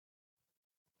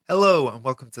Hello, and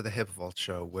welcome to the HIPAA Vault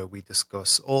show, where we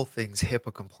discuss all things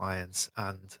HIPAA compliance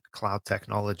and cloud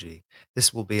technology.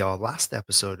 This will be our last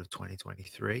episode of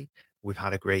 2023. We've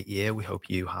had a great year. We hope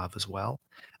you have as well.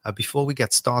 Before we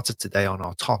get started today on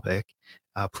our topic,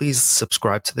 please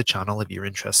subscribe to the channel if you're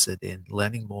interested in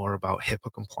learning more about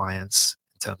HIPAA compliance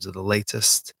in terms of the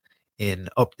latest in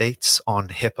updates on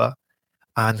HIPAA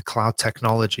and cloud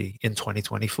technology in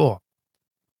 2024.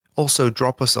 Also,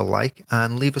 drop us a like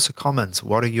and leave us a comment.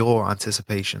 What are your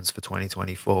anticipations for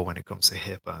 2024 when it comes to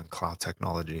HIPAA and cloud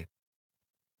technology?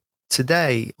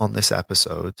 Today, on this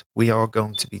episode, we are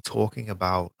going to be talking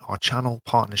about our channel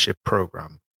partnership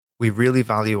program. We really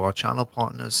value our channel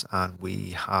partners, and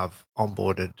we have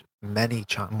onboarded many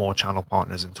more channel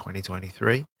partners in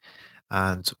 2023.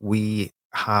 And we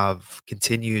have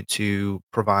continued to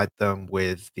provide them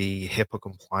with the HIPAA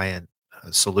compliant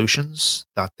solutions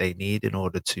that they need in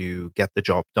order to get the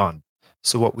job done.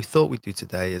 So, what we thought we'd do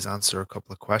today is answer a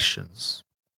couple of questions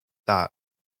that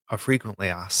are frequently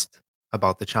asked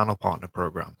about the channel partner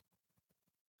program.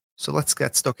 So, let's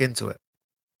get stuck into it.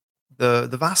 The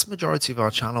vast majority of our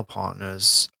channel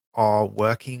partners are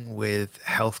working with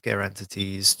healthcare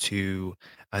entities to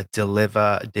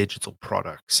deliver digital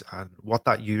products, and what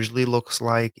that usually looks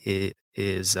like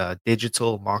is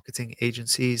digital marketing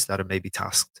agencies that are maybe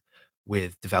tasked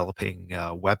with developing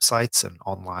websites and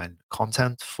online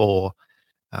content for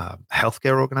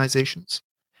healthcare organizations.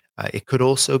 It could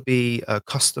also be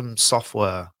custom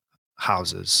software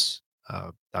houses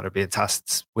that are being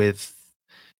tasked with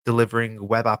delivering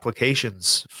web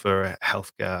applications for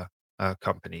healthcare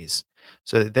companies.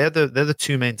 So they're the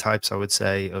two main types I would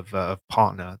say of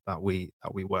partner that we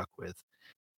work with.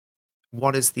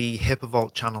 What is the HIPAA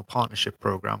Vault Channel Partnership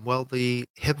Program? Well, the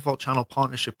HIPAA Vault Channel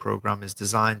Partnership Program is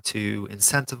designed to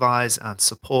incentivize and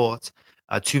support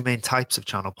two main types of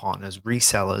channel partners: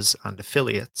 resellers and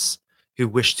affiliates who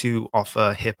wish to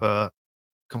offer HIPAA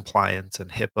compliant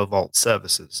and HIPAA Vault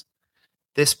services.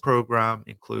 This program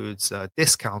includes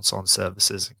discounts on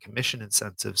services and commission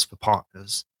incentives for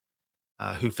partners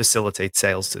who facilitate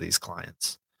sales to these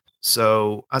clients.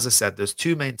 So, as I said, there's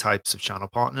two main types of channel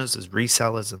partners: there's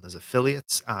resellers and there's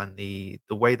affiliates. And the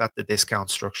way that the discount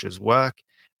structures work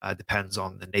depends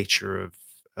on the nature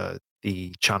of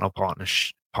the channel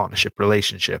partnership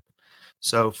relationship.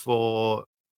 So, for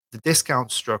the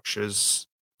discount structures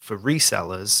for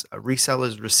resellers,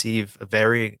 resellers receive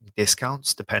varying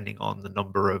discounts depending on the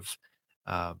number of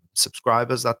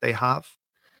subscribers that they have.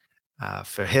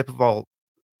 For HIPAA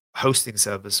hosting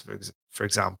service, for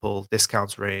example,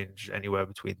 discounts range anywhere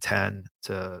between 10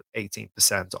 to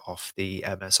 18% off the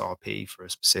MSRP for a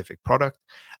specific product,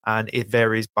 and it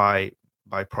varies by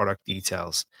product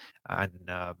details. And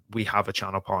we have a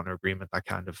channel partner agreement that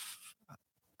kind of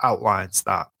outlines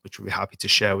that, which we'll be happy to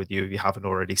share with you if you haven't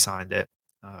already signed it.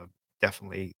 Uh,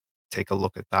 Definitely take a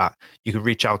look at that. You can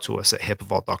reach out to us at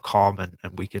hipavault.com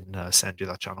and we can send you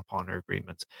that channel partner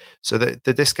agreement. So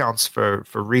the discounts for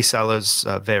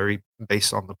resellers vary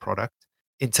based on the product.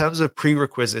 In terms of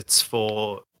prerequisites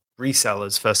for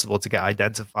resellers, first of all, to get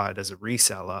identified as a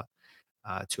reseller,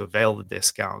 to avail the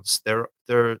discounts,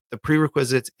 the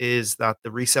prerequisite is that the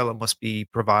reseller must be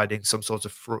providing some sort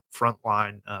of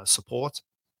frontline support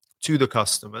to the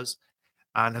customers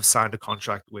and have signed a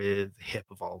contract with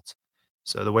HIPAA Vault.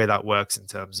 So the way that works in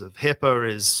terms of HIPAA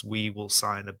is we will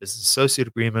sign a business associate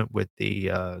agreement with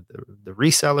the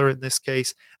reseller in this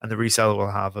case, and the reseller will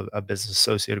have a business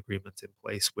associate agreement in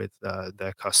place with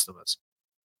their customers.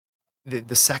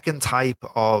 The second type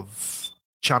of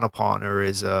channel partner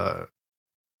is an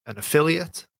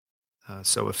affiliate.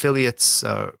 So affiliates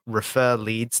refer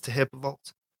leads to HIPAA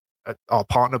Vault at our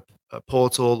partner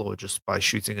portal, or just by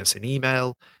shooting us an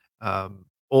email.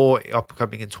 Or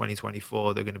upcoming in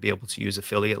 2024, they're going to be able to use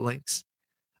affiliate links.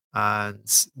 And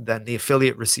then the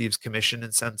affiliate receives commission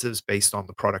incentives based on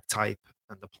the product type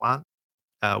and the plan,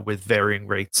 with varying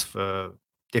rates for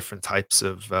different types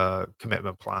of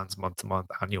commitment plans, month to month,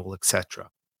 annual, etc.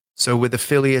 So with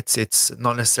affiliates, it's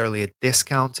not necessarily a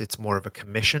discount, it's more of a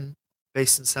commission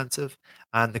based incentive.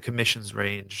 And the commissions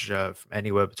range from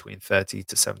anywhere between 30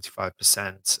 to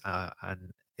 75%.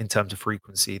 And in terms of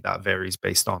frequency, that varies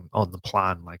based on the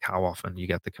plan, like how often you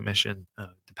get the commission,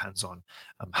 depends on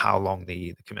how long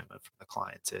the commitment from the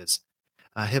client is.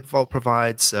 HipVault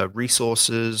provides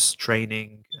resources,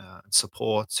 training, and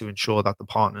support to ensure that the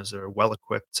partners are well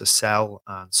equipped to sell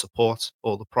and support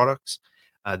all the products.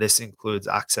 This includes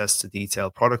access to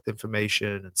detailed product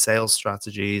information and sales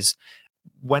strategies.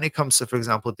 When it comes to, for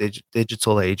example,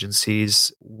 digital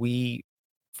agencies, we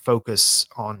focus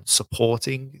on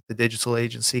supporting the digital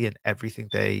agency and everything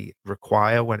they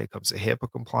require when it comes to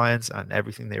HIPAA compliance and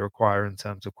everything they require in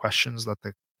terms of questions that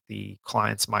the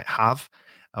clients might have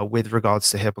with regards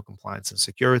to HIPAA compliance and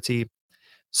security.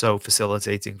 So,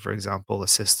 facilitating, for example,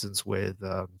 assistance with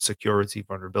security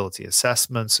vulnerability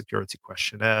assessments, security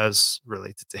questionnaires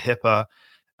related to HIPAA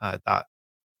that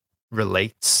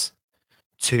relates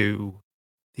to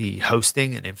the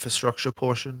hosting and infrastructure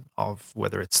portion of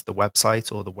whether it's the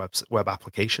website or the web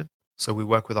application. So, we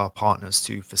work with our partners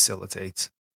to facilitate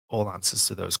all answers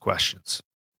to those questions.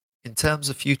 In terms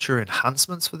of future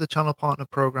enhancements for the channel partner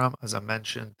program, as I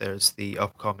mentioned, there's the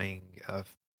upcoming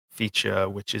feature,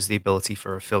 which is the ability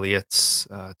for affiliates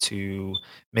to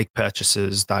make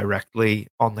purchases directly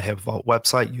on the HIPAA Vault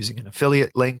website using an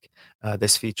affiliate link.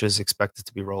 This feature is expected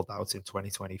to be rolled out in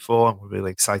 2024, and we're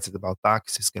really excited about that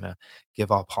because it's going to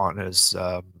give our partners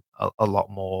a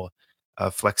lot more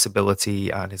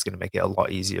flexibility, and it's going to make it a lot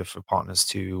easier for partners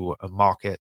to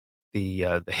market the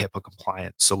HIPAA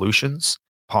compliant solutions.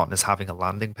 Partners having a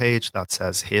landing page that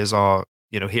says, "Here's our,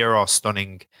 here are our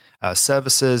stunning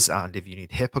services, and if you need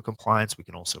HIPAA compliance, we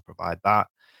can also provide that."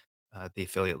 The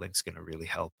affiliate link's going to really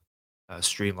help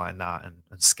streamline that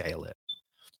and scale it.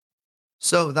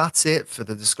 So that's it for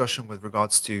the discussion with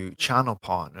regards to channel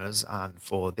partners and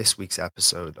for this week's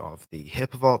episode of the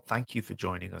HIPAA Vault. Thank you for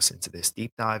joining us into this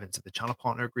deep dive into the channel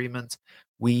partner agreement.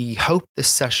 We hope this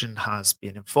session has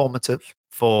been informative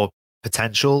for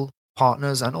potential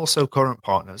partners and also current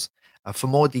partners. For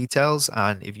more details,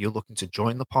 and if you're looking to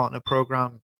join the partner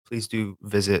program, please do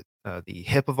visit the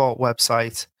HIPAA Vault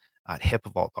website at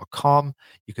hippaavault.com.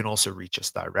 You can also reach us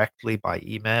directly by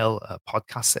email,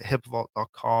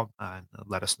 podcast@hippaavault.com, and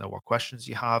let us know what questions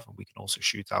you have. And we can also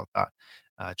shoot out that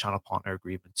channel partner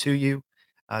agreement to you.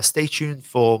 Stay tuned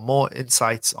for more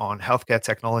insights on healthcare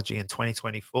technology in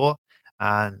 2024,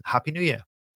 and Happy New Year.